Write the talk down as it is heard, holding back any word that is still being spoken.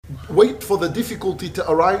wait for the difficulty to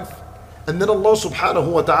arrive, and then Allah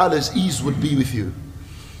subhanahu wa ta'ala's ease would be with you.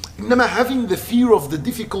 Inama, having the fear of the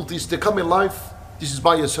difficulties to come in life, this is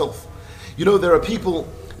by yourself. You know, there are people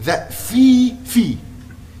that fee.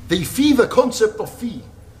 They fee the concept of fee.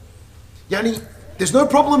 Yani, there's no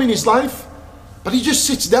problem in his life, but he just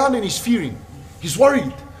sits down and he's fearing. He's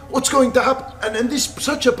worried. What's going to happen? And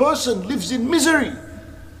such a person lives in misery.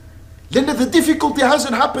 Then the difficulty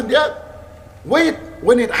hasn't happened yet. Wait,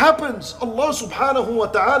 when it happens, Allah subhanahu wa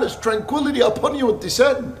ta'ala's tranquility upon you would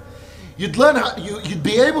descend. You'd learn how, you'd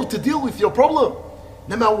be able to deal with your problem.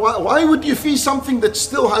 Now, why would you feel something that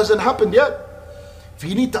still hasn't happened yet? If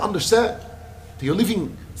you need to understand that you're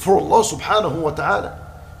living for Allah subhanahu wa ta'ala.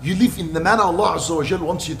 You live in the manner Allah Azza wa Jal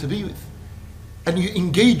wants you to be with. And you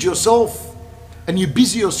engage yourself and you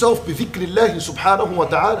busy yourself bi dhikrillahi subhanahu wa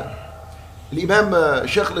ta'ala. Imam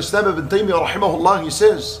Shaykh al-Islam ibn Taymiyyah rahimahullah, he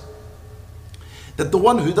says that the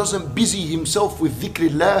one who doesn't busy himself with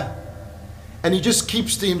dhikrillah and he just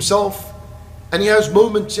keeps to himself and he has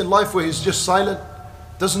moments in life where he's just silent,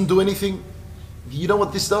 doesn't do anything, you know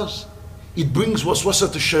what this does? It brings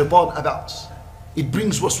waswasa to shaitan about. It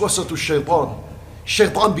brings waswasa to shaitan.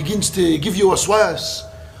 Shaitan begins to give you waswas.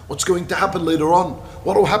 What's going to happen later on?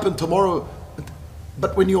 What will happen tomorrow?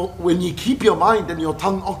 But when you keep your mind and your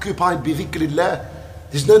tongue occupied bi dhikrillah,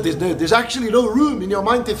 there's actually no room in your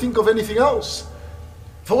mind to think of anything else.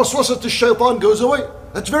 Waswasa to shaitan goes away.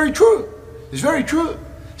 That's very true. It's very true.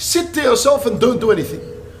 Sit to yourself and don't do anything.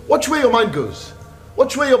 Watch where your mind goes.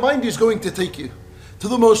 Watch where your mind is going to take you. To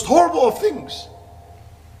the most horrible of things.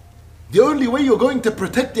 The only way you're going to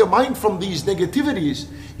protect your mind from these negativities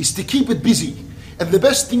is to keep it busy. And the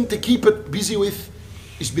best thing to keep it busy with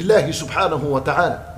is billahi subhanahu wa ta'ala.